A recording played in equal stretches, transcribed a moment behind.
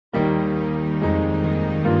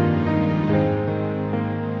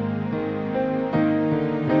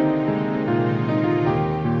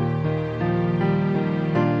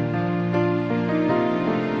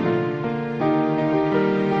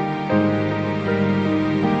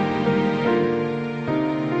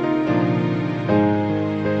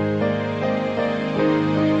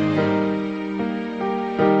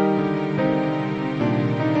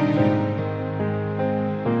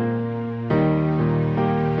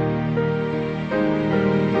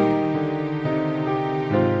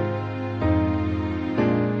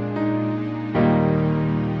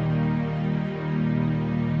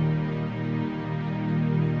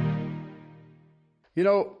You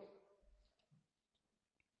know,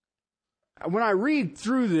 when I read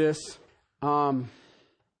through this,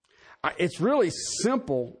 it's really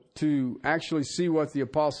simple to actually see what the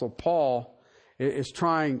Apostle Paul is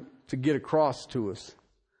trying to get across to us.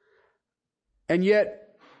 And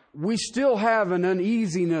yet, we still have an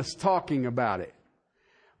uneasiness talking about it.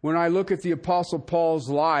 When I look at the Apostle Paul's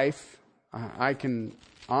life, I can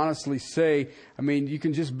honestly say, I mean, you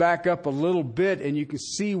can just back up a little bit and you can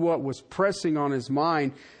see what was pressing on his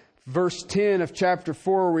mind. Verse 10 of chapter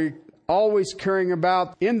 4, we're always caring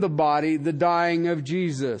about in the body the dying of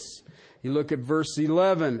Jesus. You look at verse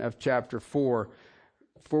 11 of chapter 4.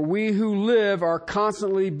 For we who live are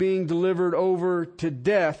constantly being delivered over to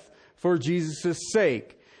death for Jesus'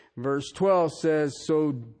 sake. Verse 12 says,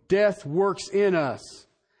 so death works in us.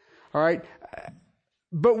 All right.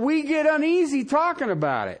 But we get uneasy talking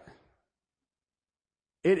about it.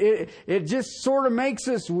 It just sort of makes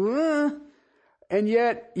us, and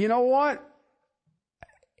yet, you know what?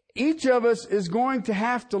 Each of us is going to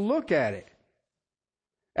have to look at it.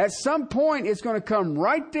 At some point, it's going to come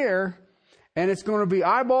right there, and it's going to be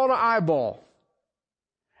eyeball to eyeball.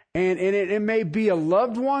 And it may be a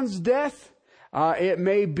loved one's death. It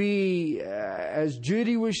may be, as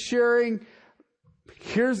Judy was sharing,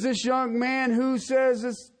 here's this young man who says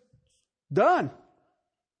it's done.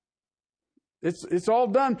 It's all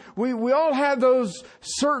done. We all have those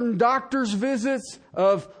certain doctor's visits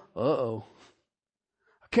of, uh-oh.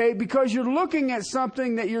 Okay, because you're looking at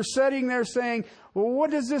something that you're sitting there saying, well,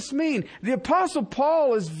 what does this mean? The Apostle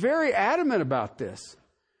Paul is very adamant about this.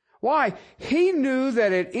 Why? He knew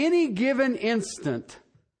that at any given instant,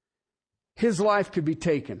 his life could be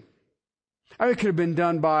taken. I mean, it could have been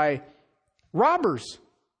done by robbers.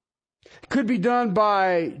 It could be done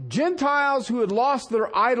by Gentiles who had lost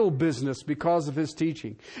their idol business because of his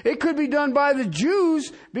teaching. It could be done by the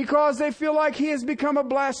Jews because they feel like he has become a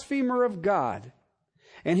blasphemer of God.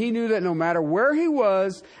 And he knew that no matter where he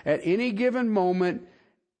was, at any given moment,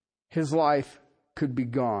 his life could be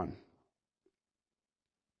gone.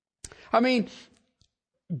 I mean,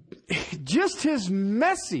 just his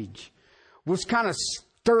message was kind of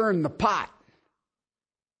stirring the pot.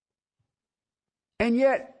 And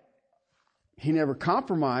yet, he never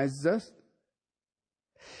compromised us.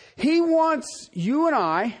 He wants you and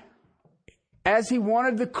I, as he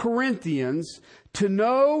wanted the Corinthians, to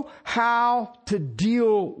know how to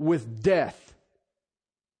deal with death.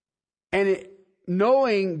 And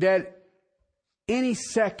knowing that any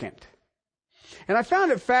second. And I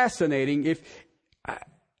found it fascinating. If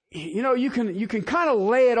you can kind of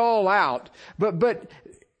lay it all out, but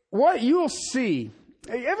what you'll see.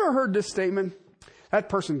 Have you ever heard this statement? That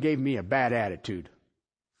person gave me a bad attitude.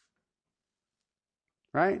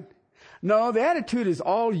 Right? No, the attitude is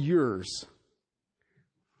all yours.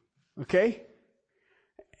 Okay?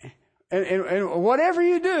 And whatever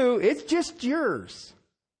you do, it's just yours.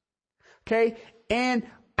 Okay? And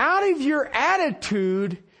out of your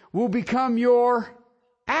attitude will become your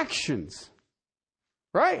actions.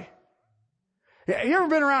 Right? You ever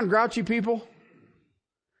been around grouchy people?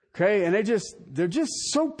 Okay? And they're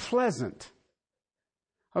just so pleasant.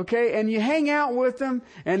 Okay? And you hang out with them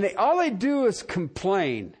and all they do is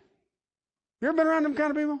complain. You ever been around them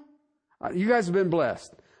kind of people? You guys have been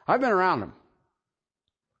blessed. I've been around them.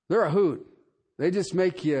 They're a hoot. They just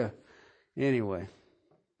make you, anyway.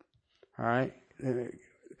 All right?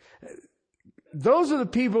 Those are the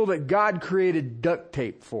people that God created duct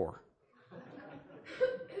tape for.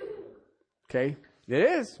 Okay? It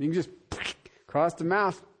is. You can just cross the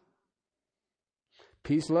mouth.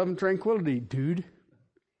 Peace, love, and tranquility, dude.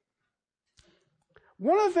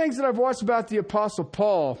 One of the things that I've watched about the Apostle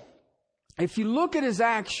Paul, if you look at his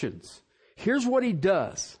actions, here's what he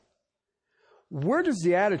does. Where does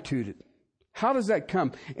the attitude, how does that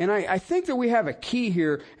come? And I think that we have a key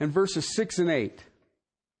here in verses 6 and 8.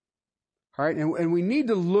 All right, and we need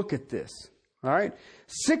to look at this. All right,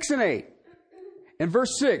 6 and 8. In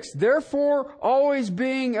verse 6, therefore, always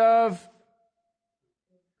being of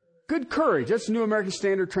good courage. That's the New American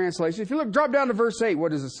Standard Translation. If you look, drop down to verse 8,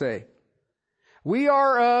 what does it say? We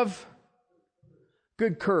are of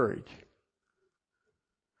good courage.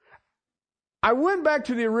 I went back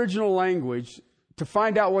to the original language to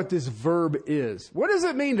find out what this verb is. What does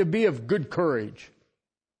it mean to be of good courage?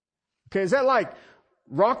 Okay, is that like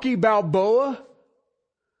Rocky Balboa?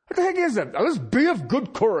 What the heck is that? Let's be of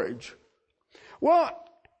good courage. Well,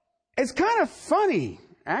 it's kind of funny,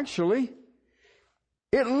 actually.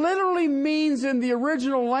 It literally means in the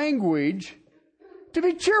original language to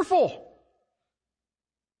be cheerful.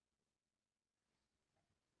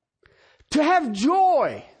 To have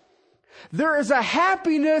joy. There is a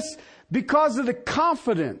happiness because of the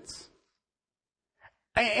confidence.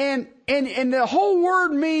 And the whole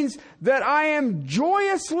word means that I am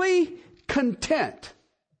joyously content.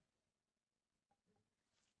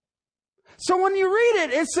 So when you read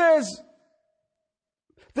it, it says,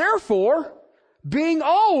 therefore, being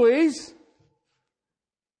always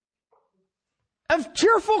of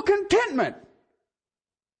cheerful contentment.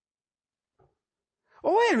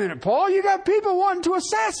 Well, wait a minute, Paul. You got people wanting to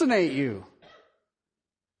assassinate you.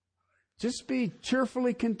 Just be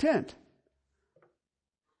cheerfully content.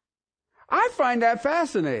 I find that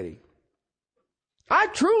fascinating. I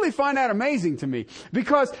truly find that amazing to me.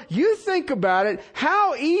 Because you think about it,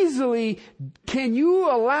 how easily can you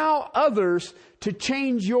allow others to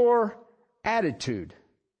change your attitude?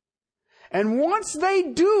 And once they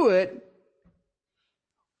do it,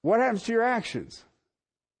 what happens to your actions?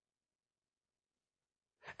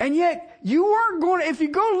 And yet, you weren't going to, if you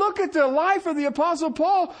go look at the life of the Apostle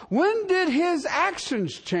Paul, when did his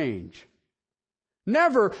actions change?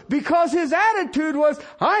 Never, because his attitude was,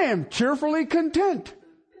 I am cheerfully content.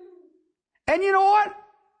 And you know what?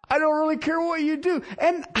 I don't really care what you do.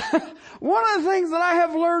 And one of the things that I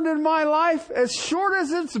have learned in my life, as short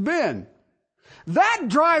as it's been, that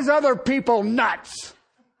drives other people nuts.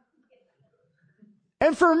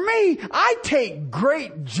 And for me, I take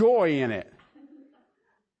great joy in it.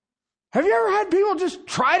 Have you ever had people just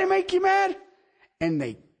try to make you mad? And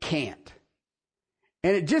they can't.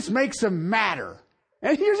 And it just makes them madder.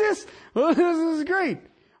 And you're just, well, this is great.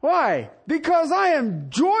 Why? Because I am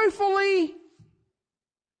joyfully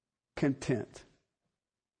content.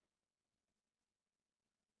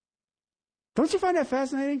 Don't you find that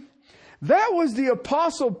fascinating? That was the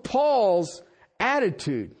Apostle Paul's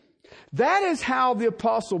attitude. That is how the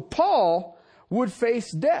Apostle Paul would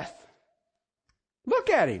face death. Look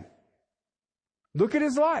at him. Look at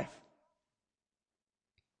his life.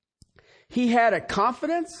 He had a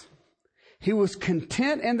confidence. He was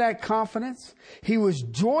content in that confidence. He was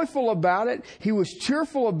joyful about it. He was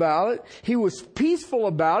cheerful about it. He was peaceful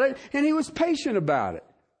about it. And he was patient about it.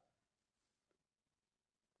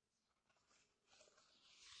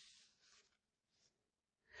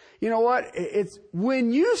 You know what? It's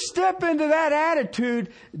when you step into that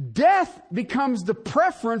attitude, death becomes the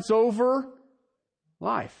preference over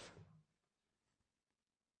life.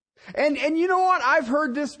 And you know what? I've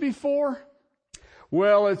heard this before.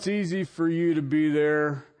 Well, it's easy for you to be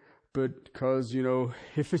there, but because,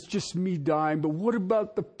 if it's just me dying, but what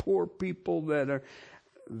about the poor people that are,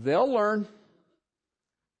 they'll learn.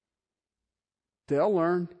 They'll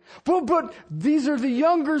learn. But these are the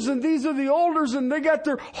youngers and these are the olders and they got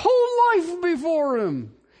their whole life before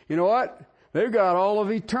them. You know what? They've got all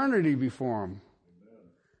of eternity before them.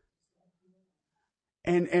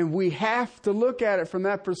 And we have to look at it from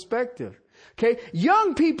that perspective. Okay?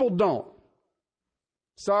 Young people don't.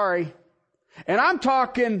 Sorry. And I'm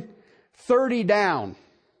talking 30 down.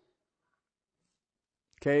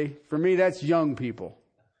 Okay? For me, that's young people.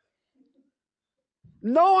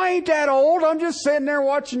 No, I ain't that old. I'm just sitting there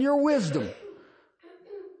watching your wisdom.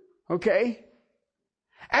 Okay?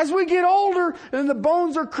 As we get older and the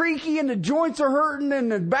bones are creaky and the joints are hurting and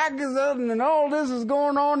the back is up and all this is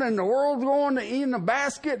going on and the world's going to eat in a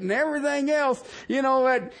basket and everything else, at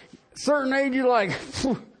a certain age you're like,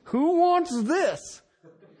 who wants this?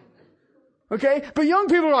 Okay? But young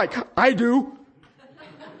people are like, I do.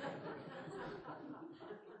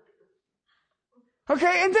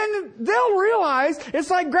 Okay, and then they'll realize it's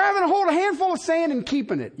like grabbing a hold of a handful of sand and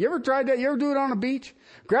keeping it. You ever tried that? You ever do it on a beach?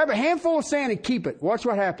 Grab a handful of sand and keep it. Watch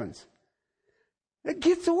what happens. It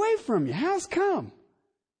gets away from you. How's come?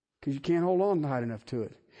 Because you can't hold on tight enough to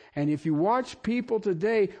it. And if you watch people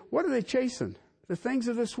today, what are they chasing? The things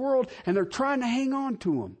of this world, and they're trying to hang on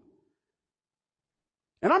to them.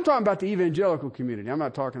 And I'm talking about the evangelical community. I'm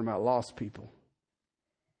not talking about lost people.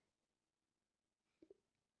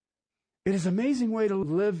 It is an amazing way to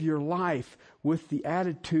live your life with the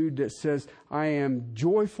attitude that says, I am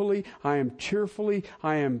joyfully, I am cheerfully,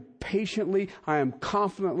 I am patiently, I am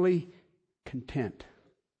confidently content.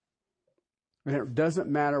 And it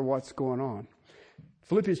doesn't matter what's going on.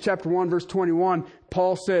 Philippians chapter 1, verse 21,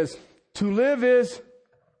 Paul says, to live is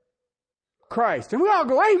Christ. And we all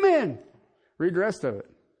go, amen. Read the rest of it.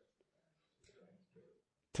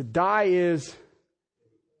 To die is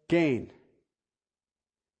gain.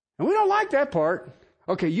 And we don't like that part.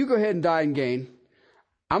 Okay, you go ahead and die and gain.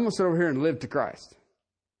 I'm going to sit over here and live to Christ.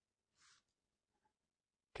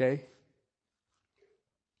 Okay?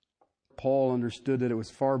 Paul understood that it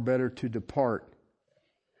was far better to depart.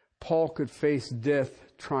 Paul could face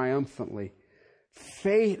death triumphantly.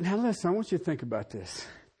 Faith. Now listen, I want you to think about this.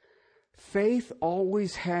 Faith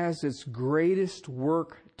always has its greatest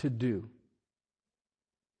work to do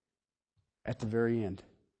at the very end.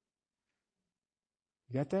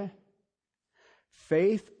 You got that?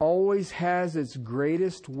 Faith always has its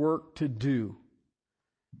greatest work to do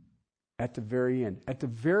at the very end. At the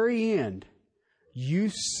very end, you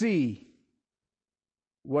see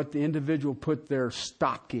what the individual put their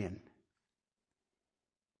stock in.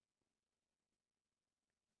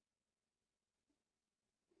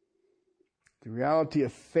 The reality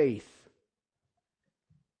of faith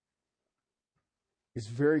is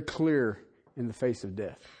very clear in the face of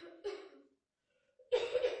death.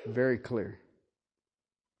 Very clear.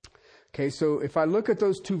 Okay, so if I look at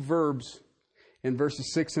those two verbs in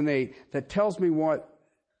verses 6 and 8, that tells me what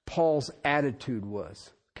Paul's attitude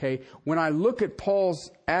was. Okay, when I look at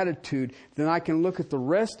Paul's attitude, then I can look at the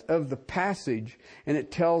rest of the passage and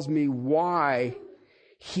it tells me why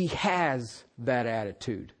he has that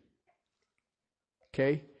attitude.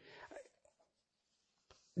 Okay?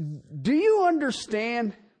 Do you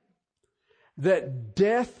understand that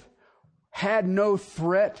death had no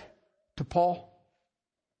threat to Paul?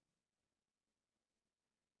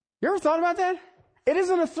 You ever thought about that? It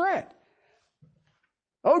isn't a threat.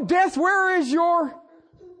 Oh, death, where is your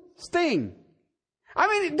sting? I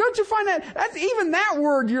mean, don't you find that's even that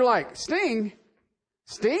word, you're like, sting?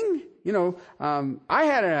 Sting? You know,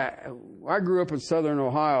 I grew up in southern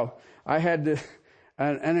Ohio. I had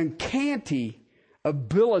an uncanny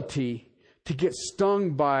ability to get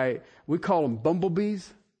stung by, we call them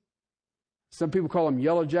bumblebees. Some people call them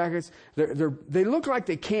yellow jackets. They look like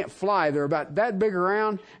they can't fly. They're about that big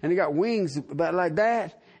around, and they got wings about like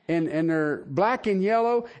that, and they're black and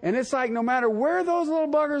yellow. And it's like no matter where those little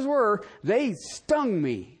buggers were, they stung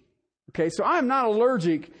me. Okay, so I'm not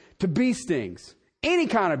allergic to bee stings, any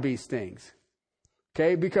kind of bee stings.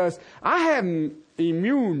 Okay, because I am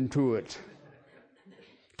immune to it.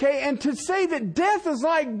 Okay, and to say that death is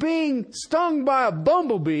like being stung by a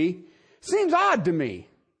bumblebee seems odd to me.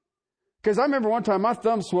 Because I remember one time my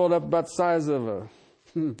thumb swelled up about the size of a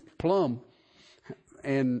plum.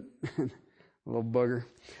 And a little bugger.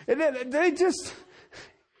 And they just,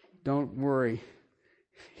 don't worry,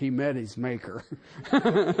 he met his maker.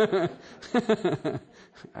 I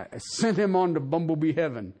sent him on to bumblebee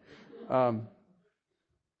heaven. I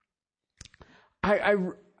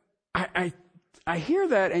hear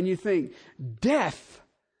that and you think, death.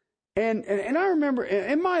 And I remember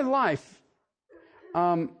in my life,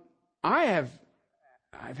 I've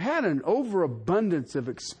had an overabundance of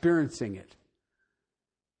experiencing it.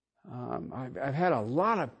 I've had a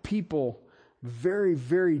lot of people very,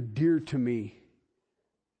 very dear to me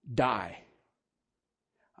die.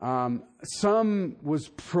 Some was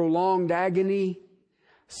prolonged agony.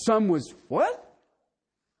 Some was what?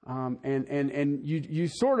 And you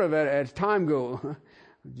sort of at a time go,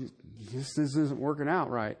 this isn't working out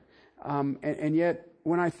right. And yet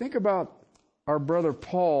when I think about our brother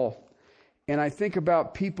Paul, and I think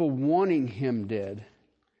about people wanting him dead,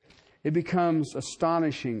 it becomes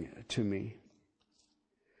astonishing to me.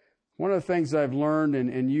 One of the things I've learned,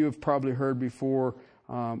 and you have probably heard before,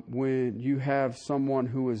 when you have someone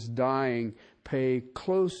who is dying, pay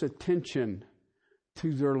close attention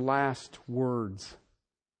to their last words.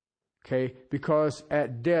 Okay? Because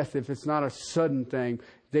at death, if it's not a sudden thing,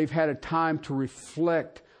 they've had a time to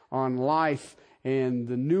reflect on life and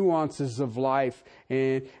the nuances of life.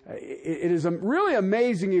 And it is really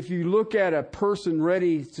amazing if you look at a person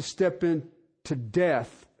ready to step into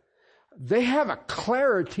death. They have a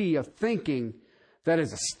clarity of thinking that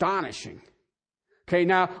is astonishing. Okay,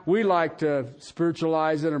 now we like to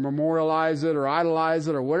spiritualize it or memorialize it or idolize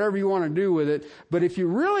it or whatever you want to do with it. But if you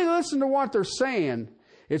really listen to what they're saying,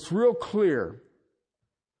 it's real clear.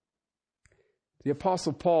 The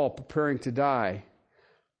Apostle Paul, preparing to die,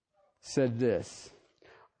 said this,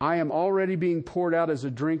 I am already being poured out as a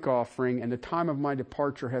drink offering, and the time of my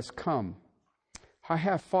departure has come. I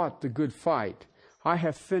have fought the good fight. I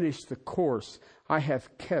have finished the course. I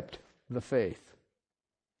have kept the faith.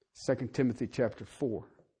 2 Timothy chapter 4,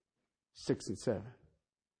 6 and 7.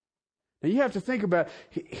 Now you have to think about,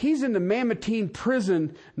 he's in the Mamertine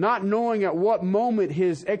prison, not knowing at what moment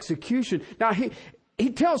his execution. Now he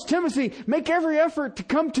tells Timothy, make every effort to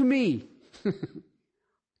come to me.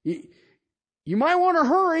 You might want to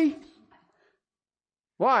hurry.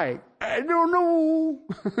 Why? I don't know.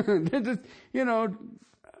 You know,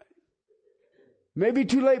 maybe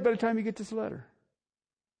too late by the time you get this letter.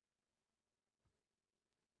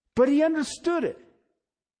 But he understood it.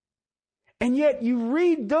 And yet you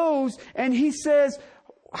read those and he says,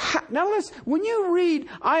 Now listen, when you read,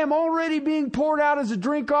 I am already being poured out as a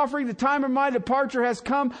drink offering, the time of my departure has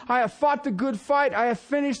come, I have fought the good fight, I have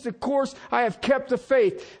finished the course, I have kept the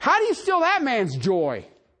faith. How do you steal that man's joy?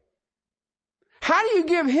 How do you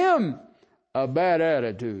give him a bad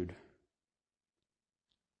attitude?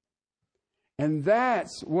 And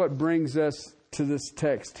that's what brings us to this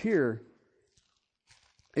text here,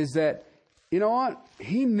 is that, you know what?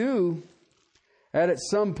 He knew that at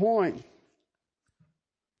some point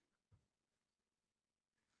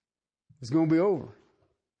it's going to be over.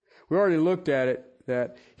 We already looked at it,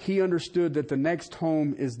 that he understood that the next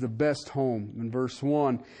home is the best home in verse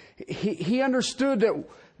 1. He understood that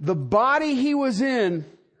the body he was in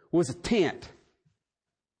was a tent.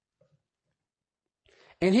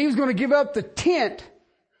 And he was going to give up the tent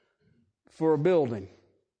for a building.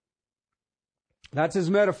 That's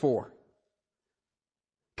his metaphor.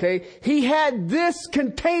 Okay? He had this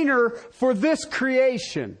container for this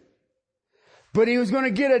creation. But he was going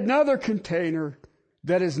to get another container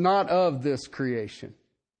that is not of this creation.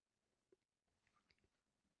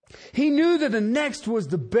 He knew that the next was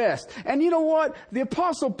the best. And you know what? The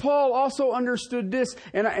Apostle Paul also understood this.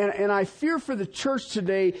 And I fear for the church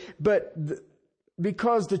today,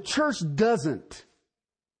 because the church doesn't.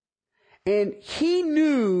 And he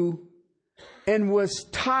knew and was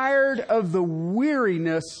tired of the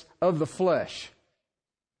weariness of the flesh.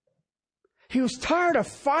 He was tired of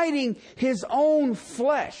fighting his own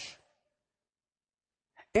flesh.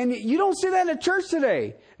 And you don't see that in the church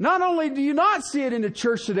today. Not only do you not see it in the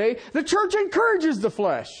church today, the church encourages the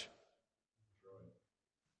flesh.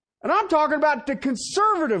 And I'm talking about the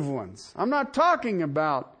conservative ones. I'm not talking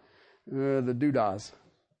about the doodahs.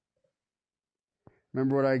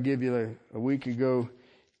 Remember what I gave you a week ago?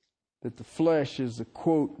 That the flesh is the,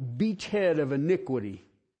 quote, beachhead of iniquity.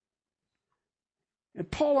 And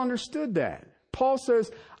Paul understood that. Paul says,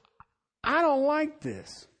 I don't like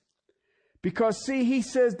this. Because, see, he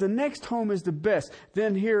says the next home is the best.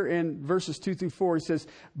 Then here in verses 2 through 4, he says,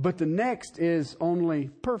 but the next is only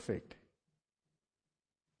perfect.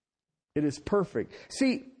 It is perfect.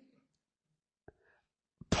 See,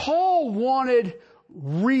 Paul wanted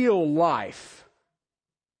real life.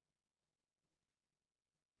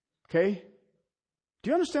 Okay? Do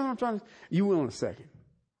you understand what I'm trying to say? You will in a second.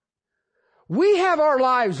 We have our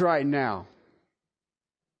lives right now.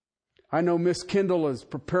 I know Miss Kendall is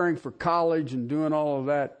preparing for college and doing all of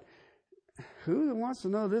that. Who wants to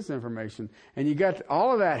know this information? And you got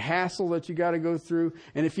all of that hassle that you got to go through.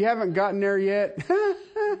 And if you haven't gotten there yet,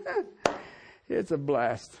 it's a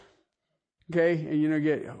blast. Okay?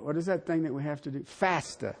 And what is that thing that we have to do?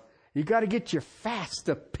 FAFSA. You got to get your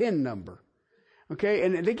FAFSA PIN number. Okay?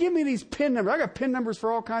 And they give me these PIN numbers. I got PIN numbers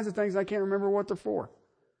for all kinds of things. I can't remember what they're for.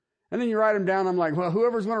 And then you write them down. I'm like, well,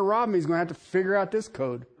 whoever's going to rob me is going to have to figure out this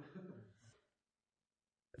code.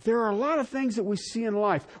 There are a lot of things that we see in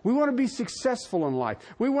life. We want to be successful in life.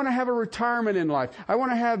 We want to have a retirement in life. I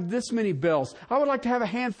want to have this many bells. I would like to have a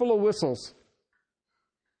handful of whistles.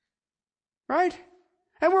 Right?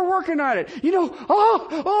 And we're working on it.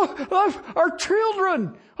 Our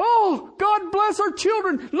children. Oh, God bless our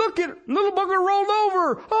children. Look at little bugger rolled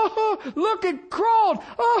over. Look, it crawled.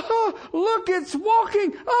 Look, it's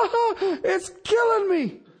walking. It's killing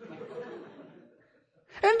me.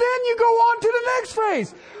 And then you go on to the next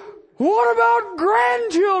phase. What about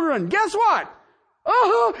grandchildren? Guess what?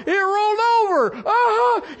 It rolled over.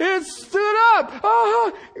 It stood up.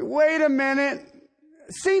 Wait a minute.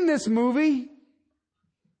 Seen this movie?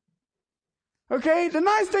 Okay, the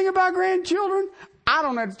nice thing about grandchildren, I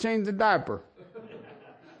don't have to change the diaper.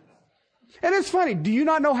 And it's funny. Do you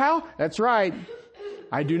not know how? That's right.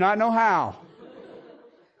 I do not know how.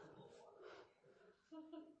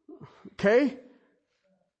 Okay?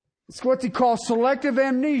 It's what they call selective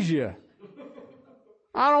amnesia.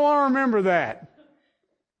 I don't want to remember that.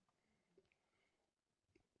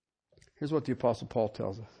 Here's what the Apostle Paul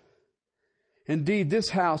tells us. Indeed, this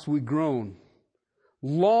house we groan,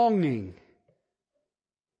 longing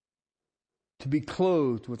to be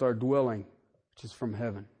clothed with our dwelling, which is from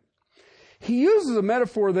heaven. He uses a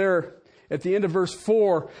metaphor there at the end of verse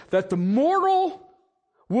 4 that the mortal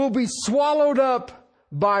will be swallowed up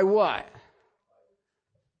by what?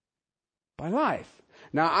 By life.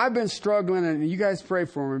 Now, I've been struggling, and you guys pray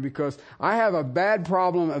for me, because I have a bad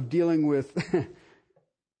problem of dealing with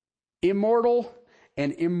immortal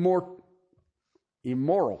and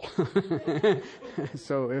immoral.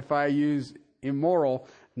 So if I use immoral,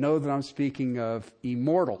 know that I'm speaking of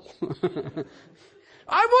immortal.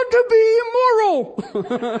 I want to be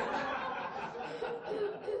immortal.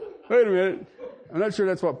 Wait a minute. I'm not sure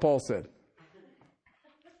that's what Paul said.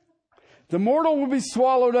 The mortal will be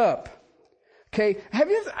swallowed up. Okay,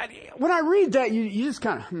 when I read that, you just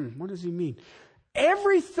kind of, what does he mean?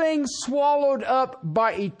 Everything swallowed up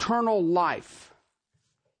by eternal life.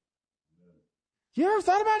 You ever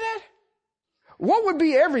thought about that? What would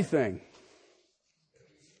be everything?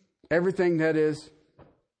 Everything that is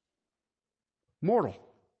mortal.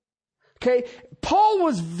 Okay, Paul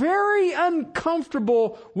was very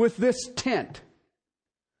uncomfortable with this tent.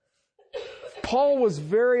 Paul was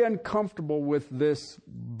very uncomfortable with this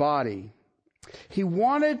body. He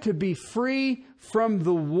wanted to be free from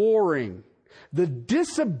the warring, the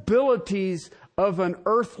disabilities of an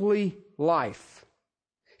earthly life.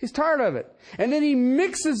 He's tired of it. And then he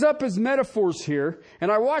mixes up his metaphors here.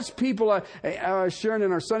 And I watched people, I was sharing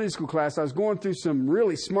in our Sunday school class, I was going through some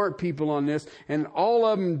really smart people on this, and all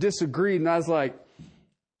of them disagreed. And I was like,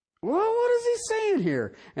 well, what is he saying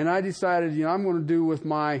here? And I decided, I'm going to do with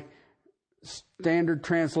my standard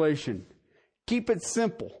translation. Keep it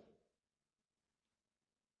simple.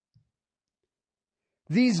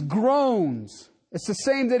 These groans, it's the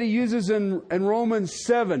same that he uses in Romans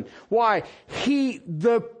 7. Why?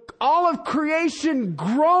 All of creation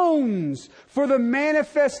groans for the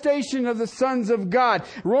manifestation of the sons of God.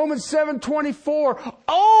 Romans 7:24.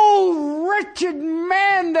 Oh, wretched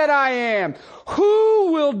man that I am!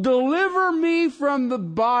 Who will deliver me from the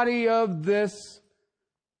body of this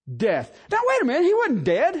death? Now wait a minute, he wasn't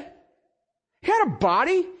dead. He had a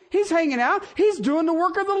body. He's hanging out. He's doing the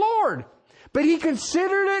work of the Lord. But he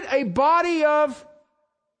considered it a body of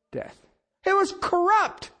death. It was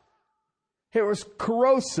corrupt. It was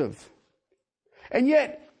corrosive. And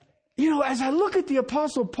yet, as I look at the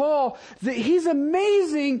Apostle Paul, he's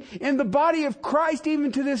amazing in the body of Christ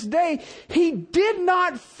even to this day. He did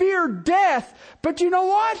not fear death, but you know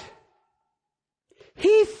what?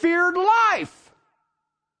 He feared life.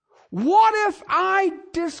 What if I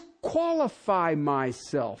disqualify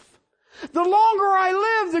myself? The longer I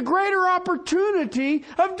live, the greater opportunity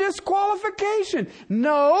of disqualification.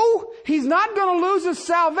 No, he's not going to lose his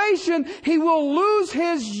salvation. He will lose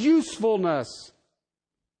his usefulness.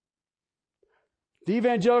 The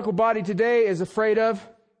evangelical body today is afraid of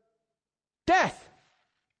death.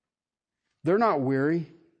 They're not weary.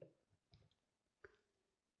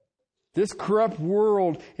 This corrupt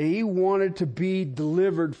world, he wanted to be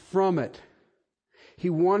delivered from it. He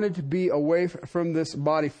wanted to be away from this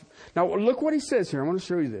body. Now, look what he says here. I want to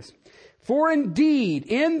show you this. For indeed,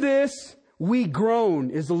 in this we groan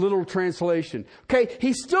is the literal translation. Okay,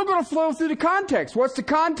 he's still going to flow through the context. What's the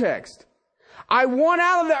context? I want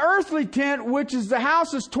out of the earthly tent, which is the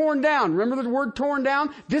house is torn down. Remember the word torn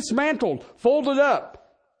down? Dismantled, folded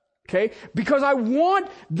up. Okay, because I want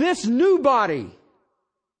this new body.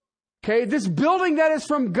 Okay, this building that is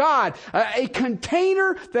from God, a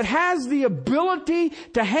container that has the ability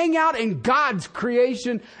to hang out in God's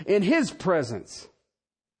creation in His presence.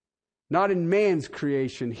 Not in man's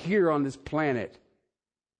creation here on this planet.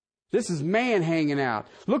 This is man hanging out.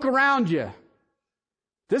 Look around you.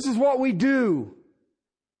 This is what we do.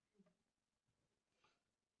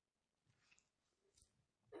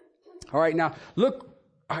 All right, now look.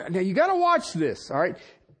 Now you got to watch this, all right?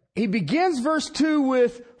 He begins verse 2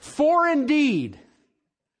 with, for indeed.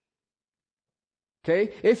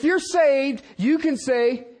 Okay? If you're saved, you can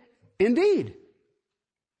say, indeed.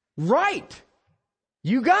 Right.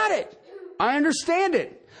 You got it. I understand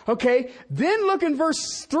it. Okay? Then look in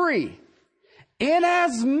verse 3.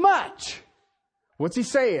 Inasmuch. What's he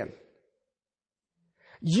saying?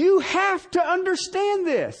 You have to understand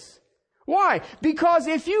this. Why? Because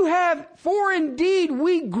if you have, for indeed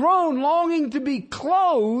we groan longing to be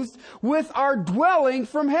clothed with our dwelling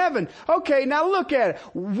from heaven. Okay, now look at it.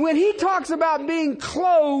 When he talks about being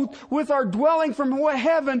clothed with our dwelling from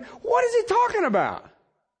heaven, what is he talking about?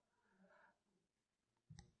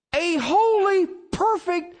 A holy,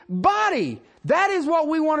 perfect body. That is what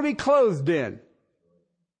we want to be clothed in.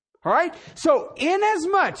 All right? So,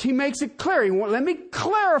 inasmuch, he makes it clear. Let me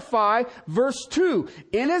clarify verse 2.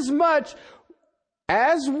 Inasmuch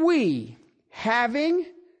as we, having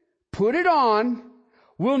put it on,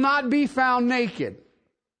 will not be found naked.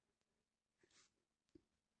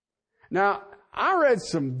 Now, I read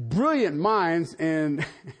some brilliant minds, and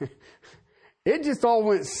it just all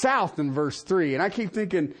went south in verse 3. And I keep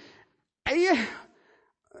thinking, yeah,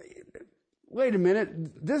 wait a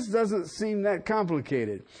minute, this doesn't seem that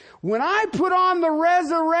complicated. When I put on the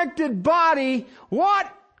resurrected body,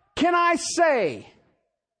 what can I say?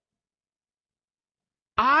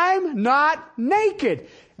 I'm not naked.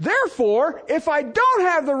 Therefore, if I don't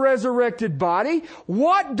have the resurrected body,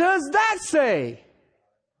 what does that say?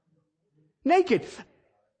 Naked.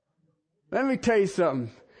 Let me tell you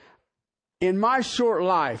something. in my short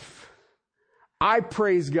life, I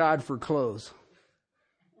praise God for clothes.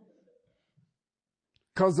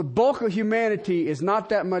 Because the bulk of humanity is not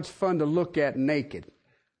that much fun to look at naked.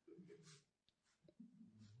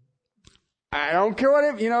 I don't care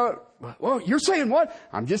well, you're saying what?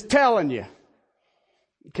 I'm just telling you.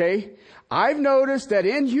 Okay? I've noticed that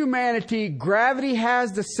in humanity, gravity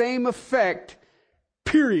has the same effect,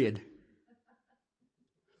 period.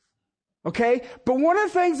 Okay? But one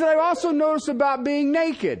of the things that I've also noticed about being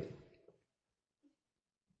naked,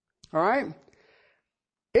 all right?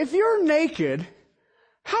 If you're naked,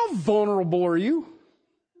 how vulnerable are you?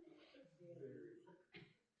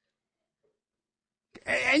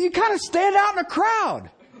 And you kind of stand out in a crowd.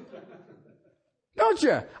 Don't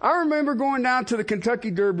you? I remember going down to the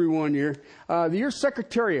Kentucky Derby one year, the year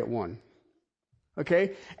Secretariat won.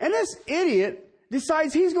 Okay? And this idiot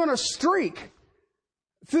decides he's going to streak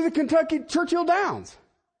through the Kentucky Churchill Downs.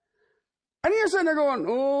 And you're sitting there going,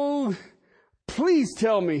 oh, please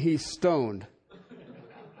tell me he's stoned.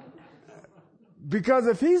 Because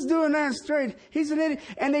if he's doing that straight, he's an idiot.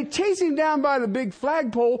 And they chase him down by the big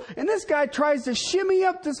flagpole, and this guy tries to shimmy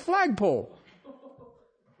up this flagpole.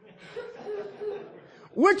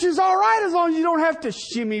 Which is all right as long as you don't have to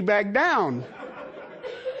shimmy back down.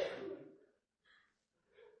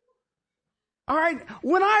 All right,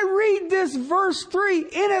 when I read this verse 3,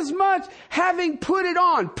 inasmuch having put it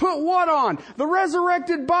on, put what on? The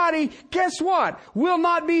resurrected body, guess what? Will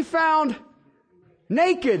not be found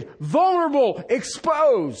naked, vulnerable,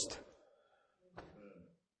 exposed.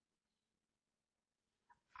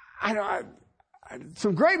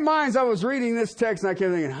 Some great minds, I was reading this text and I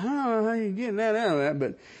kept thinking, I don't know how you getting that out of that,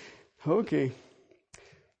 but okay.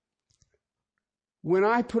 When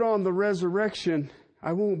I put on the resurrection,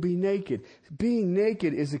 I won't be naked. Being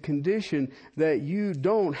naked is a condition that you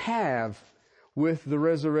don't have with the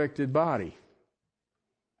resurrected body.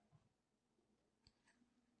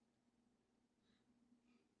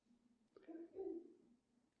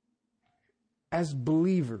 As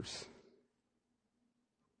believers,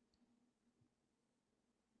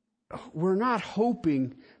 we're not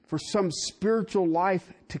hoping for some spiritual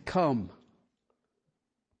life to come.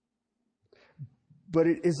 But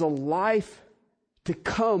it is a life to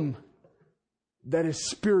come that is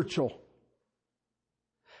spiritual.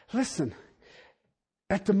 Listen,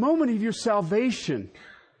 at the moment of your salvation,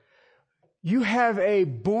 you have a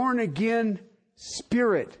born-again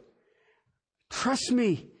spirit. Trust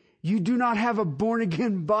me, you do not have a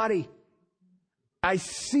born-again body. I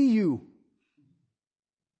see you.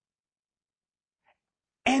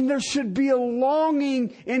 And there should be a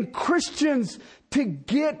longing in Christians to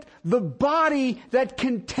get the body that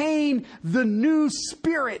contains the new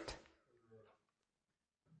spirit.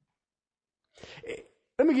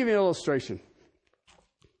 Let me give you an illustration.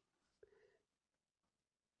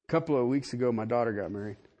 A couple of weeks ago, my daughter got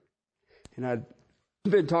married. And I'd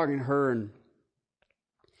been talking to her and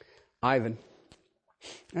Ivan.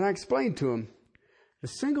 And I explained to him, the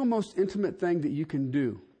single most intimate thing that you can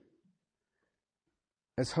do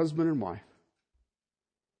as husband and wife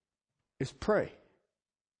is pray.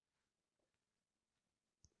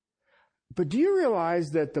 But do you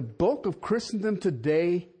realize that the bulk of Christendom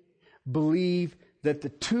today believe that the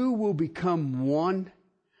two will become one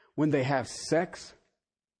when they have sex?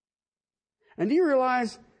 And do you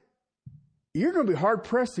realize you're going to be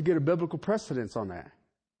hard-pressed to get a biblical precedence on that?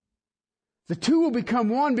 The two will become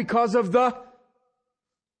one because of the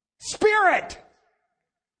Spirit.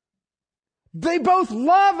 They both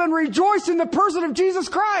love and rejoice in the person of Jesus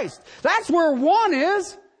Christ. That's where one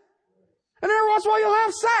is. And every once in a while you'll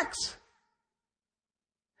have sex.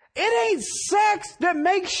 It ain't sex that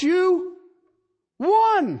makes you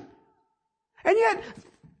one. And yet,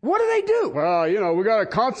 what do they do? Well, we got to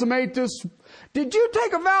consummate this. Did you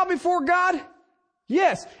take a vow before God?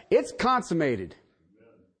 Yes, it's consummated.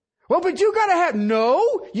 Well, but you got to have,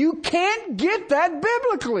 no, you can't get that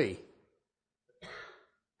biblically.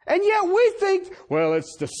 And yet we think, well,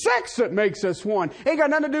 it's the sex that makes us one. Ain't got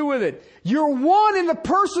nothing to do with it. You're one in the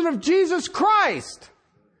person of Jesus Christ.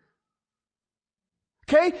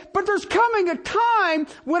 Okay? But there's coming a time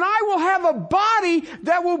when I will have a body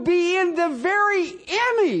that will be in the very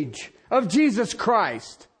image of Jesus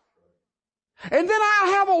Christ. And then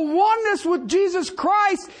I'll have a oneness with Jesus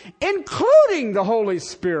Christ, including the Holy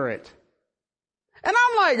Spirit. And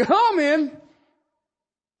I'm like, oh, man.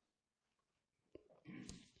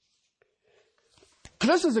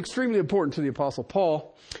 This is extremely important to the Apostle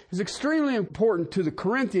Paul. It's extremely important to the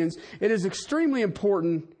Corinthians. It is extremely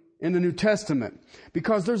important in the New Testament.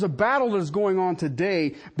 Because there's a battle that is going on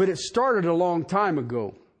today, but it started a long time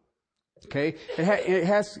ago. Okay,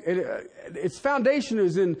 its foundation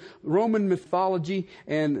is in Roman mythology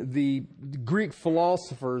and the Greek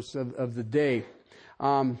philosophers of the day.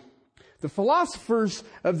 The philosophers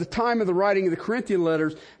of the time of the writing of the Corinthian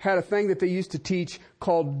letters had a thing that they used to teach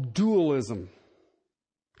called dualism.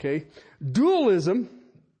 Okay, dualism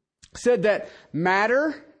said that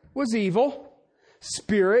matter was evil,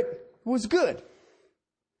 spirit was good.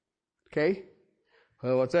 Okay,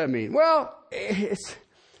 well, what's that mean? Well,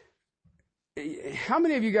 how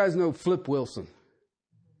many of you guys know Flip Wilson?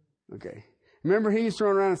 Okay. Remember, he used to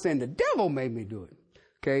run around and saying, the devil made me do it.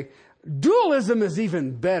 Okay. Dualism is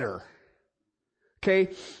even better. Okay.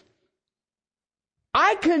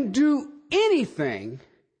 I can do anything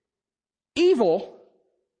evil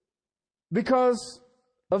because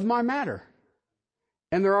of my matter.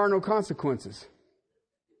 And there are no consequences.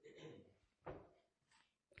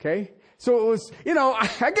 Okay. So it was,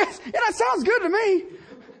 I guess, that sounds good to me.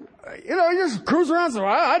 You just cruise around and say, well,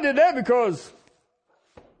 I did that because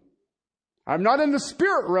I'm not in the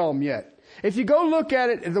spirit realm yet. If you go look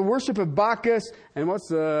at it, the worship of Bacchus and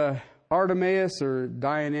what's Artemis or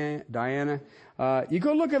Diana, you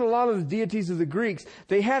go look at a lot of the deities of the Greeks,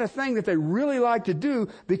 they had a thing that they really liked to do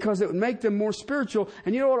because it would make them more spiritual.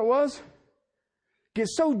 And you know what it was? Get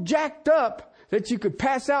so jacked up that you could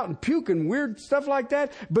pass out and puke and weird stuff like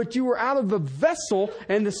that, but you were out of the vessel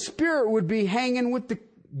and the spirit would be hanging with the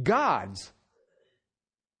gods.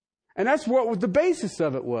 And that's what the basis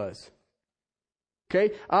of it was.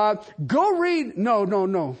 Okay? Go read...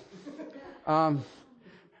 No.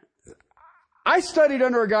 I studied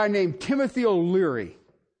under a guy named Timothy O'Leary.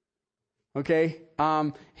 Okay?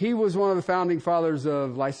 He was one of the founding fathers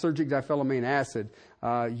of lysergic diphenyllamine acid.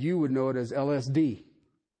 You would know it as LSD.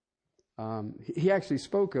 He actually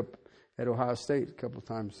spoke up at Ohio State a couple of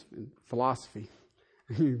times in philosophy.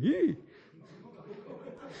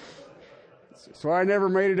 So I never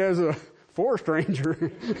made it as a forest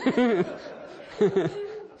ranger.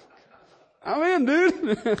 I'm in,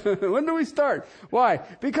 dude. When do we start? Why?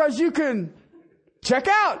 Because you can check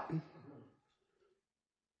out.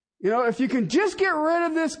 If you can just get rid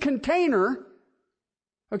of this container,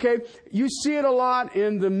 okay, you see it a lot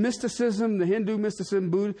in the mysticism, the Hindu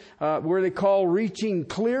mysticism, Buddha, where they call reaching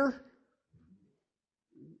clear.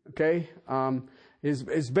 Okay,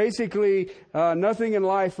 is basically nothing in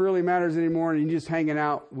life really matters anymore, and you're just hanging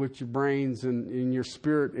out with your brains and your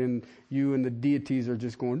spirit, and you and the deities are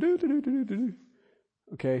just going do do do do do do.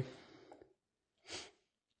 Okay,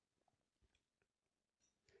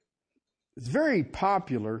 it's very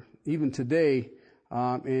popular even today,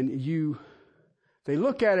 they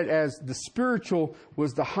look at it as the spiritual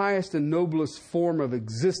was the highest and noblest form of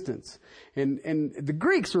existence. And the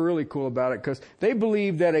Greeks are really cool about it because they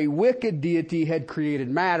believed that a wicked deity had created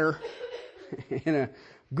matter and a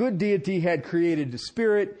good deity had created the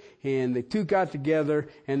spirit, and the two got together,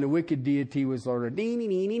 and the wicked deity was sort of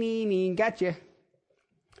gotcha.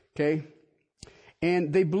 Okay?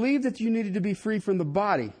 And they believed that you needed to be free from the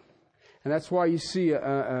body. And that's why you see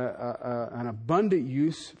an abundant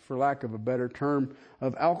use, for lack of a better term,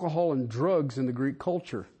 of alcohol and drugs in the Greek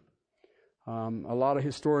culture. A lot of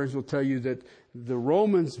historians will tell you that the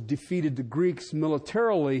Romans defeated the Greeks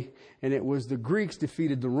militarily, and it was the Greeks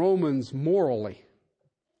defeated the Romans morally.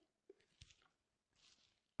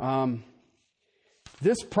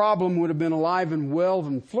 This problem would have been alive and well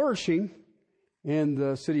and flourishing in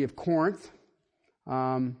the city of Corinth.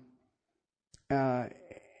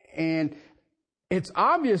 And it's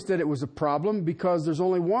obvious that it was a problem because there's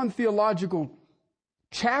only one theological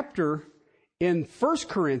chapter in 1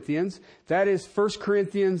 Corinthians. That is 1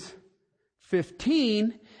 Corinthians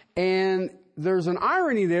 15. And there's an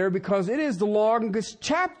irony there because it is the longest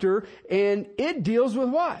chapter, and it deals with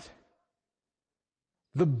what?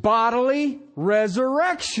 The bodily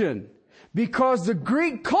resurrection. Because the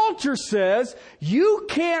Greek culture says you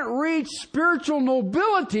can't reach spiritual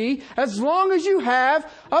nobility as long as you have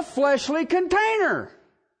a fleshly container.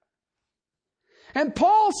 And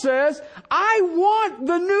Paul says, I want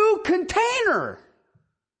the new container.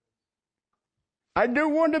 I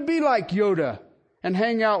don't want to be like Yoda and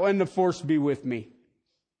hang out and the Force be with me.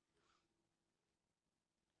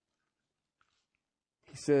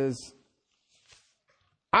 He says,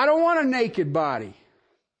 I don't want a naked body.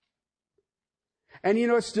 And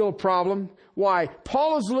it's still a problem. Why?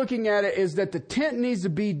 Paul is looking at it as that the tent needs to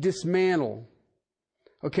be dismantled.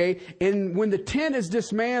 Okay? And when the tent is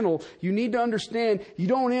dismantled, you need to understand you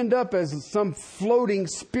don't end up as some floating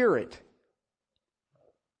spirit.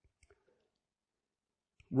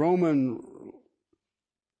 Roman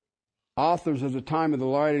authors of the time of the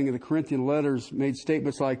writing of the Corinthian letters made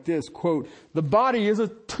statements like this, quote, "The body is a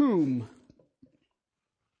tomb.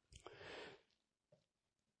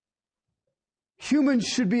 Humans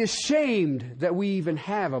should be ashamed that we even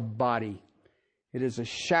have a body. It is a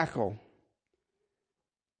shackle.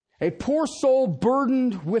 A poor soul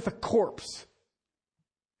burdened with a corpse.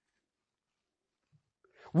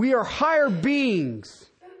 We are higher beings,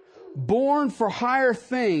 born for higher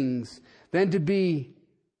things than to be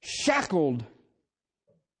shackled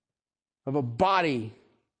of a body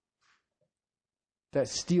that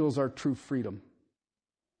steals our true freedom."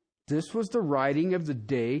 This was the writing of the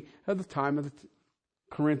day of the time of the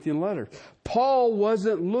Corinthian letter. Paul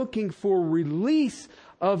wasn't looking for release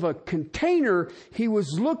of a container. He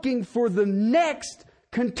was looking for the next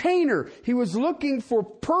container. He was looking for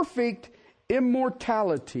perfect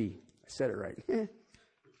immortality. I said it right.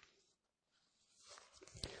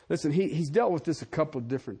 Listen, he's dealt with this a couple of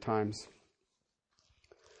different times.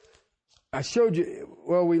 I showed you,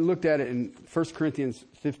 well, we looked at it in 1 Corinthians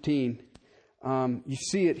 15. You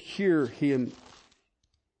see it here, him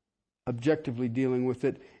objectively dealing with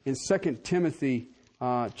it. In 2 Timothy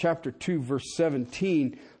chapter 2, verse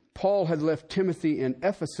 17, Paul had left Timothy in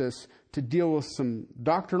Ephesus to deal with some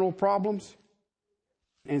doctrinal problems.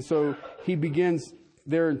 And so he begins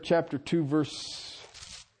there in chapter 2, verse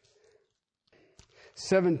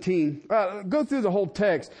 17. Go through the whole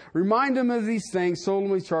text. "Remind them of these things,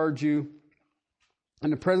 solemnly charge you in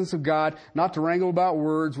the presence of God, not to wrangle about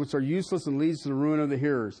words which are useless and leads to the ruin of the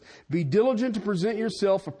hearers. Be diligent to present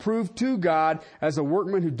yourself approved to God as a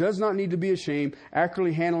workman who does not need to be ashamed,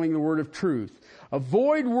 accurately handling the word of truth.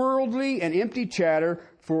 Avoid worldly and empty chatter,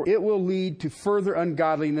 for it will lead to further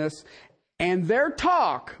ungodliness, and their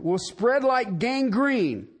talk will spread like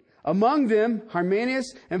gangrene. Among them,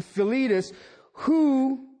 Hymenaeus and Philetus,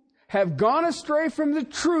 who have gone astray from the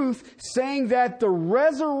truth, saying that the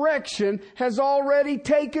resurrection has already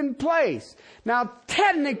taken place." Now,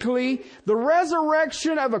 technically, the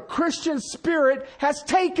resurrection of a Christian spirit has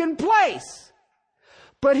taken place.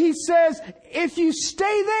 But he says, if you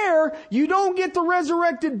stay there, you don't get the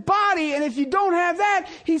resurrected body. And if you don't have that,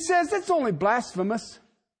 he says, that's only blasphemous.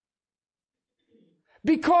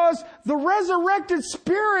 Because the resurrected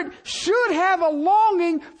spirit should have a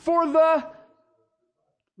longing for the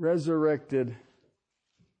resurrected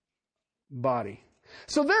body.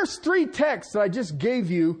 So there's 3 texts that I just gave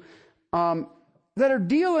you that are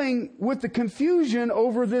dealing with the confusion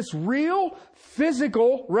over this real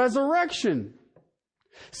physical resurrection.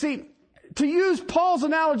 See, to use Paul's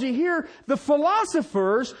analogy here, the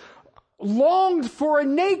philosophers longed for a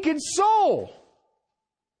naked soul.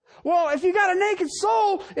 Well, if you got a naked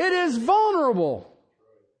soul, it is vulnerable.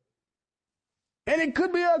 And it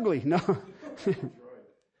could be ugly. No.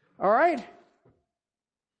 All right?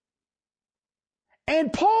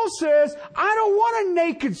 And Paul says, I don't want a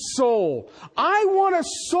naked soul. I want a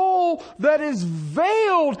soul that is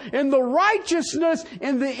veiled in the righteousness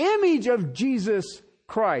and the image of Jesus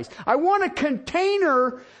Christ. I want a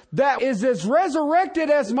container that is as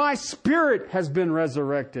resurrected as my spirit has been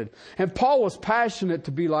resurrected. And Paul was passionate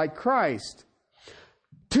to be like Christ.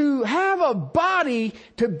 To have a body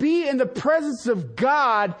to be in the presence of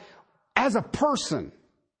God as a person.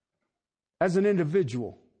 As an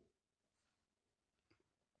individual.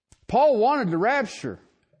 Paul wanted the rapture.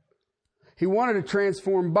 He wanted a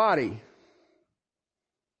transformed body.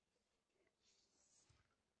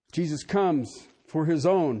 Jesus comes for His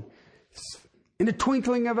own in the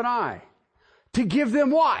twinkling of an eye. To give them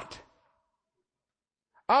what?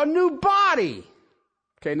 A new body.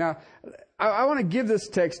 Okay, now, I want to give this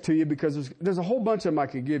text to you because there's a whole bunch of them I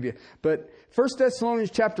could give you. But 1 Thessalonians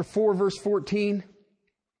chapter 4, verse 14.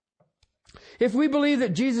 If we believe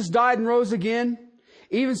that Jesus died and rose again,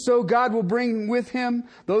 even so God will bring with Him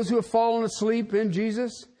those who have fallen asleep in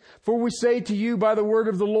Jesus. For we say to you by the word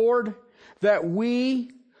of the Lord, that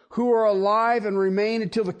we who are alive and remain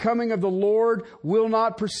until the coming of the Lord will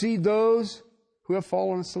not precede those who have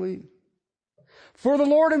fallen asleep. For the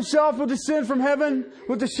Lord Himself will descend from heaven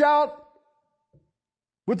with a shout,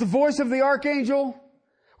 with the voice of the archangel,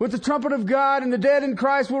 with the trumpet of God, and the dead in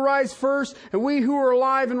Christ will rise first, and we who are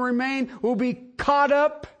alive and remain will be caught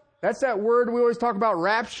up. That's that word we always talk about,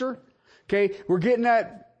 rapture. Okay, we're getting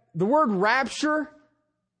that. The word rapture,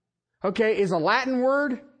 okay, is a Latin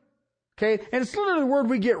word. Okay, and it's literally the word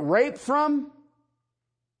we get rape from.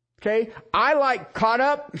 Okay, I like caught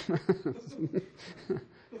up.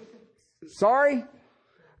 Sorry.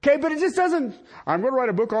 Okay, but it just doesn't, I'm going to write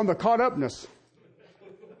a book on the caught upness.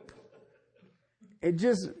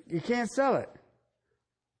 You can't sell it.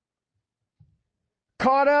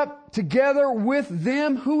 caught up together with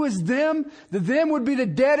them. Who is them? The them would be the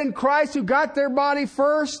dead in Christ who got their body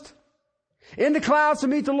first. In the clouds to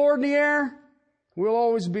meet the Lord in the air. We'll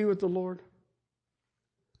always be with the Lord.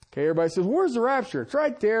 Okay, everybody says, where's the rapture? It's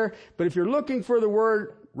right there. But if you're looking for the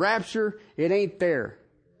word rapture, it ain't there.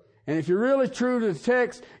 And if you're really true to the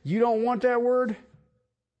text, you don't want that word.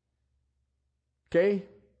 Okay?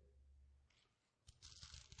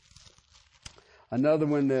 Another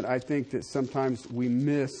one that I think that sometimes we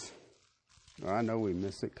miss. Well, I know we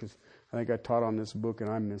miss it because I think I taught on this book and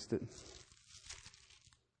I missed it.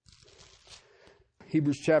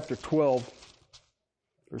 Hebrews chapter 12,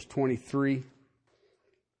 verse 23.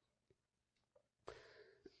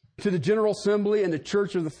 To the general assembly and the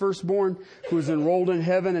church of the firstborn who is enrolled in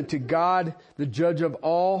heaven, and to God, the judge of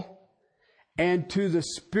all, and to the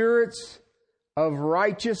spirits of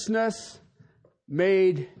righteousness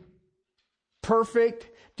made perfect.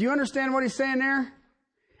 Do you understand what he's saying there?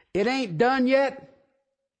 It ain't done yet.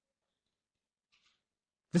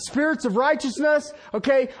 The spirits of righteousness,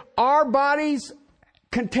 okay, our bodies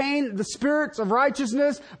contain the spirits of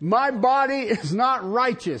righteousness. My body is not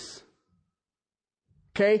righteous.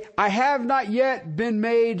 Okay, I have not yet been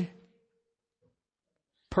made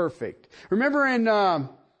perfect. Remember in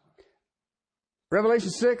Revelation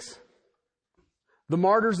 6, the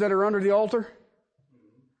martyrs that are under the altar?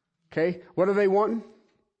 Okay, what are they wanting?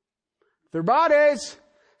 Their bodies.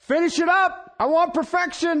 Finish it up. I want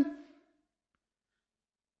perfection.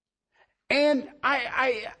 And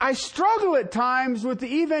I struggle at times with the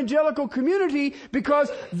evangelical community because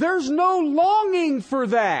there's no longing for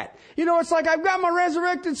that. You know, it's like, I've got my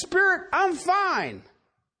resurrected spirit. I'm fine.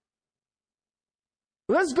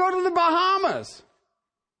 Let's go to the Bahamas.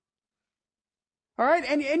 All right?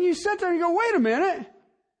 And you sit there and you go, wait a minute.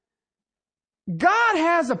 God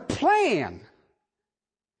has a plan.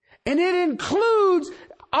 And it includes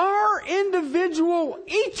our individual,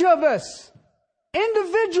 each of us,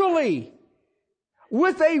 individually,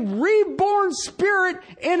 with a reborn spirit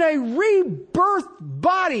in a rebirthed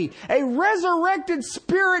body. A resurrected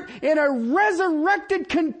spirit in a resurrected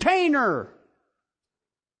container.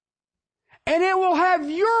 And it will have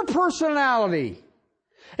your personality.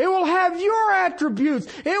 It will have your attributes.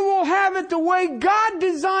 It will have it the way God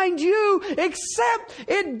designed you, except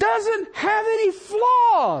it doesn't have any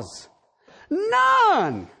flaws.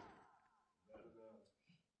 None.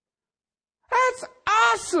 That's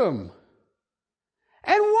awesome.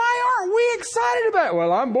 And why aren't we excited about it?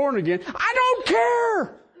 Well, I'm born again. I don't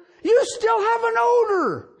care. You still have an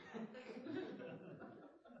odor.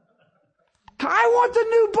 I want the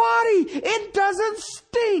new body. It doesn't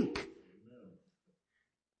stink.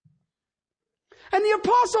 And the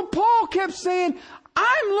Apostle Paul kept saying,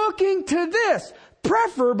 I'm looking to this,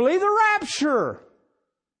 preferably the rapture.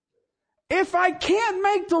 If I can't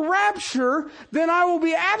make the rapture, then I will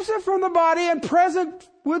be absent from the body and present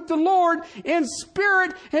with the Lord in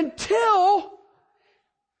spirit until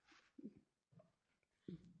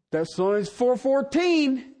Thessalonians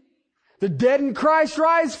 4:14. The dead in Christ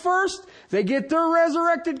rise first. They get their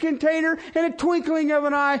resurrected container. In a twinkling of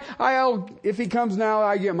an eye, if he comes now,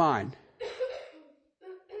 I get mine.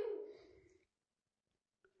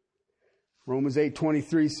 Romans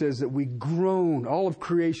 8:23 says that we groan, all of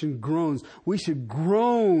creation groans. We should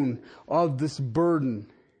groan of this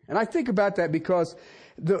burden. And I think about that because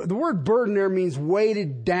the word burden there means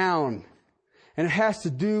weighted down. And it has to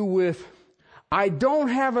do with, I don't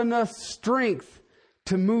have enough strength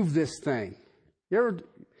to move this thing. You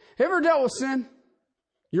ever dealt with sin?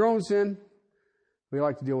 Your own sin? We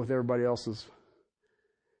like to deal with everybody else's.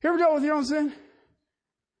 You ever dealt with your own sin?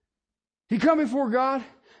 You come before God.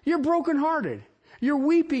 You're brokenhearted. You're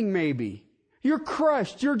weeping maybe. You're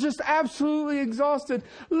crushed. You're just absolutely exhausted.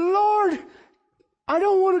 Lord, I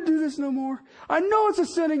don't want to do this no more. I know it's a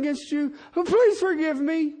sin against you. But please forgive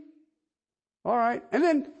me. All right. And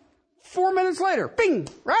then 4 minutes later, bing,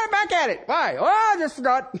 right back at it. Why? Oh, I just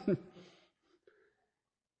forgot.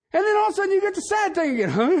 And then all of a sudden you get the sad thing again.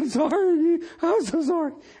 I'm sorry. I'm so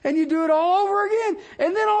sorry. And you do it all over again.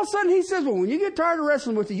 And then all of a sudden he says, well, when you get tired of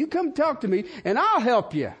wrestling with it, you come talk to me and I'll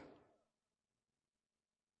help you.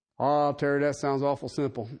 Oh, Terry, that sounds awful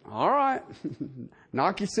simple. All right.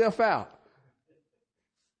 Knock yourself out.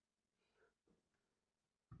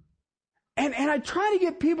 And I try to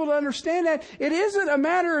get people to understand that it isn't a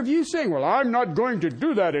matter of you saying, well, I'm not going to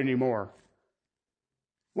do that anymore.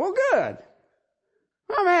 Well, good.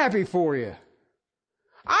 I'm happy for you.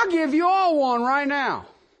 I'll give you all one right now.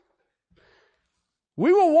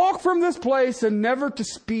 We will walk from this place and never to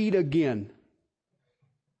speed again.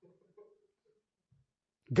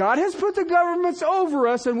 God has put the governments over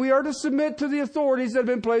us, and we are to submit to the authorities that have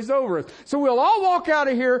been placed over us. So we'll all walk out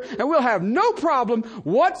of here and we'll have no problem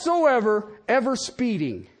whatsoever ever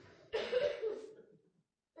speeding.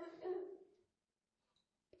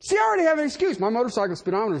 See, I already have an excuse. My motorcycle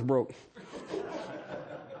speedometer's broke.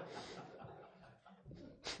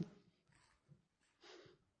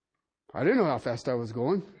 I didn't know how fast I was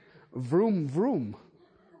going. Vroom, vroom.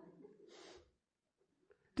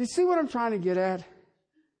 Do you see what I'm trying to get at?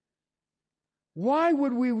 Why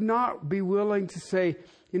would we not be willing to say,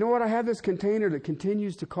 you know what, I have this container that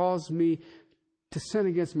continues to cause me to sin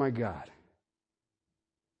against my God.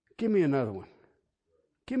 Give me another one.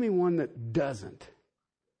 Give me one that doesn't.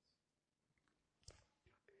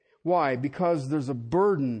 Why? Because there's a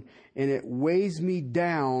burden and it weighs me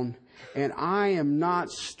down, and I am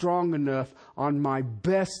not strong enough on my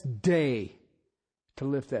best day to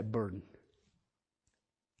lift that burden.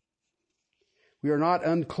 We are not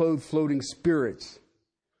unclothed floating spirits.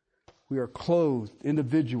 We are clothed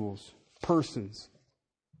individuals, persons.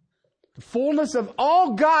 The fullness of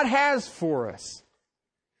all God has for us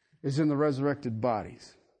is in the resurrected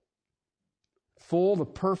bodies. Full, the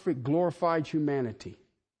perfect, glorified humanity.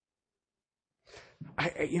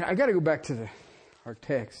 I got to go back to our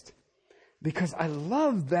text, because I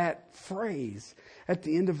love that phrase at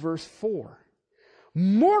the end of verse 4.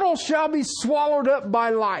 Mortal shall be swallowed up by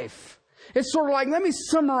life. It's sort of like, let me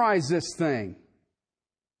summarize this thing.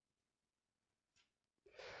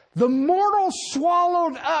 The mortal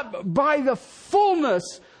swallowed up by the fullness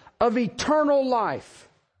of eternal life.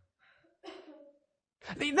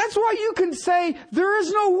 That's why you can say there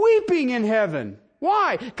is no weeping in heaven.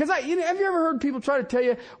 Why? Because have you ever heard people try to tell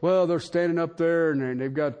you, well, they're standing up there and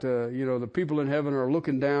they've got, the people in heaven are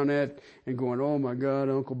looking down at and going, oh my God,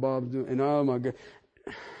 Uncle Bob's doing, and oh my God.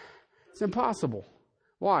 It's impossible.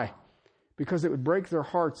 Why? Because it would break their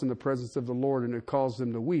hearts in the presence of the Lord, and it cause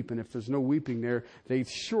them to weep. And if there's no weeping there, they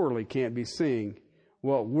surely can't be seeing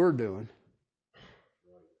what we're doing.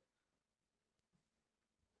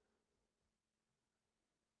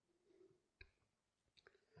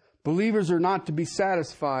 Believers are not to be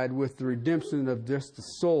satisfied with the redemption of just the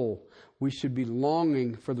soul. We should be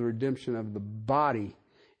longing for the redemption of the body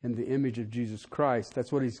in the image of Jesus Christ.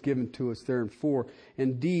 That's what He's given to us there in 4.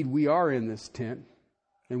 Indeed, we are in this tent,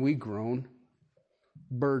 and we groan,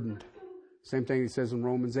 burdened. Same thing He says in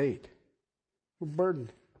Romans 8. We're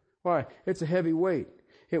burdened. Why? It's a heavy weight.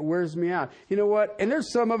 It wears me out. You know what? And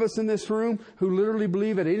there's some of us in this room who literally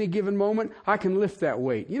believe at any given moment, I can lift that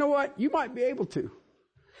weight. You know what? You might be able to.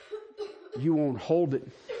 You won't hold it.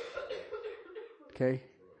 Okay?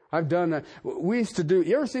 I've done that. We used to do,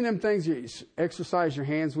 you ever seen them things you exercise your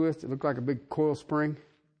hands with that look like a big coil spring?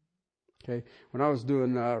 Okay? When I was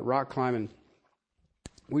doing rock climbing,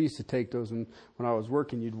 we used to take those, and when I was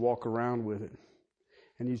working, you'd walk around with it.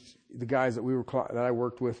 And the guys that I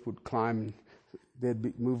worked with would climb, and they'd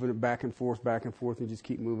be moving it back and forth, and just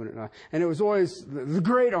keep moving it. And it was always the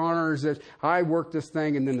great honor is that I worked this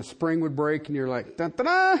thing, and then the spring would break, and you're like,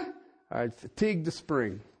 da-da-da! I'd fatigue the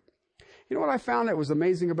spring. You know what I found that was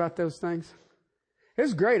amazing about those things? It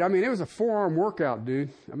was great. I mean, it was a forearm workout, dude.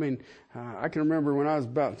 I mean, I can remember when I was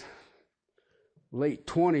about late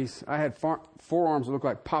 20s, I had forearms that looked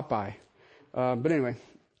like Popeye. But anyway,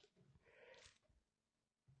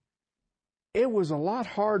 it was a lot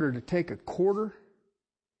harder to take a quarter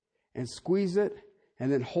and squeeze it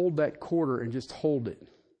and then hold that quarter and just hold it.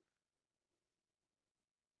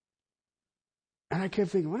 And I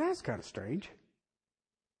kept thinking, well, that's kind of strange.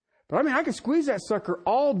 But I mean, I could squeeze that sucker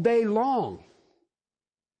all day long.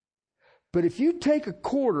 But if you take a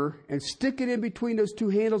quarter and stick it in between those two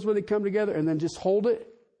handles when they come together and then just hold it,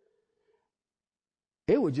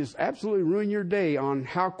 it would just absolutely ruin your day on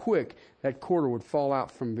how quick that quarter would fall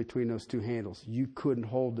out from between those two handles. You couldn't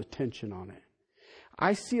hold the tension on it.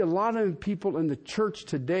 I see a lot of people in the church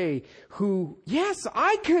today who, yes,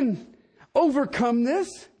 I can overcome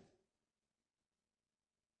this.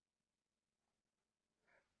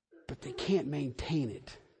 But they can't maintain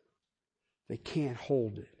it. They can't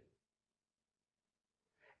hold it.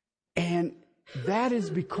 And that is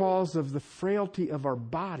because of the frailty of our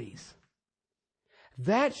bodies.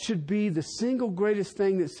 That should be the single greatest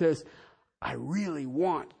thing that says, I really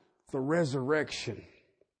want the resurrection.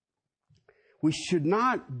 We should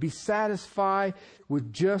not be satisfied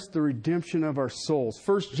with just the redemption of our souls.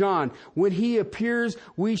 1 John, when He appears,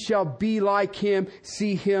 we shall be like Him,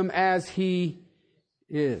 see Him as He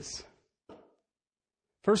is.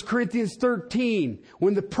 1 Corinthians 13,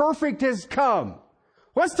 when the perfect has come.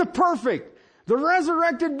 What's the perfect? The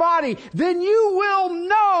resurrected body. Then you will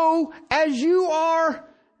know as you are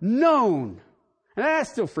known. And that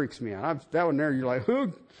still freaks me out. That one there, you're like,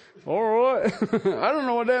 who? Or what? I don't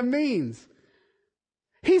know what that means.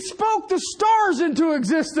 He spoke the stars into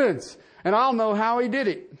existence. And I'll know how he did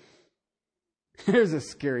it. Here's a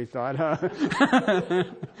scary thought, huh?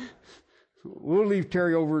 We'll leave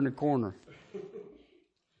Terry over in the corner.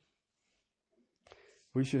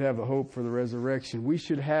 We should have a hope for the resurrection. We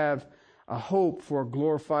should have a hope for a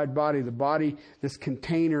glorified body, the body, this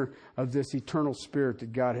container of this eternal spirit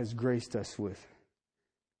that God has graced us with.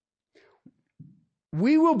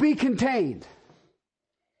 We will be contained.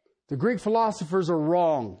 The Greek philosophers are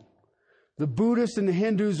wrong. The Buddhists and the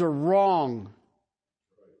Hindus are wrong.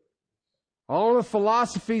 All the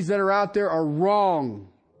philosophies that are out there are wrong.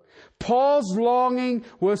 Paul's longing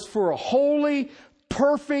was for a holy,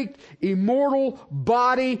 perfect, immortal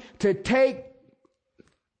body to take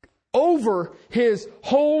over his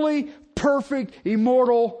holy, perfect,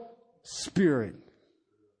 immortal spirit.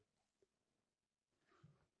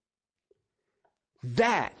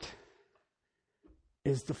 That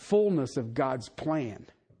is the fullness of God's plan.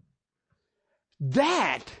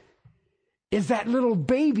 That is that little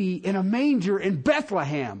baby in a manger in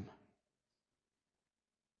Bethlehem.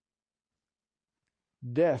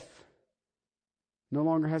 Death no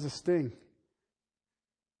longer has a sting.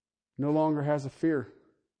 No longer has a fear.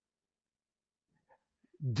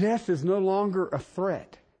 Death is no longer a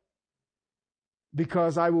threat.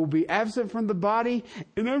 Because I will be absent from the body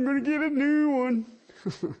and I'm going to get a new one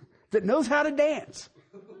that knows how to dance.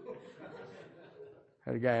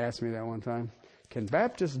 Had a guy ask me that one time. Can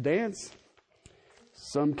Baptists dance?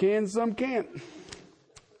 Some can, some can't.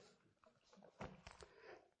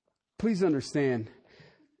 Please understand,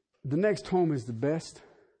 the next home is the best,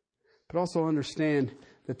 but also understand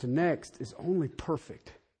that the next is only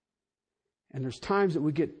perfect. And there's times that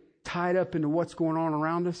we get tied up into what's going on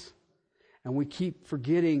around us, and we keep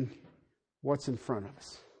forgetting what's in front of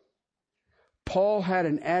us. Paul had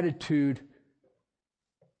an attitude,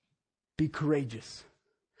 be courageous,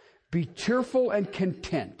 be cheerful and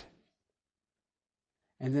content.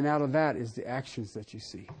 And then out of that is the actions that you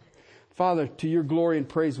see. Father, to your glory and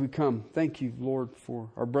praise we come. Thank you, Lord,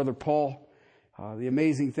 for our brother Paul, the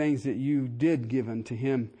amazing things that you did give unto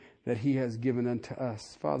him that he has given unto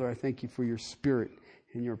us. Father, I thank you for your spirit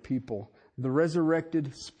in your people, the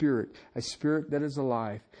resurrected spirit, a spirit that is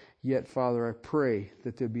alive. Yet, Father, I pray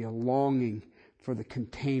that there be a longing for the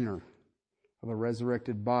container of a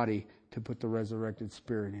resurrected body to put the resurrected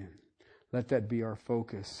spirit in. Let that be our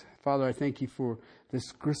focus. Father, I thank you for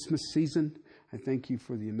this Christmas season. I thank you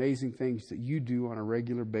for the amazing things that you do on a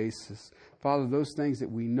regular basis. Father, those things that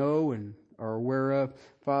we know and are aware of,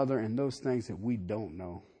 Father, and those things that we don't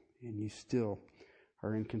know, and you still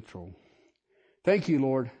are in control. Thank you,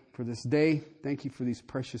 Lord, for this day. Thank you for these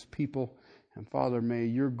precious people. And Father, may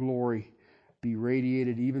your glory be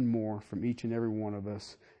radiated even more from each and every one of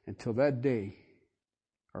us until that day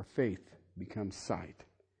our faith becomes sight.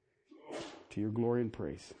 To your glory and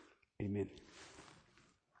praise. Amen.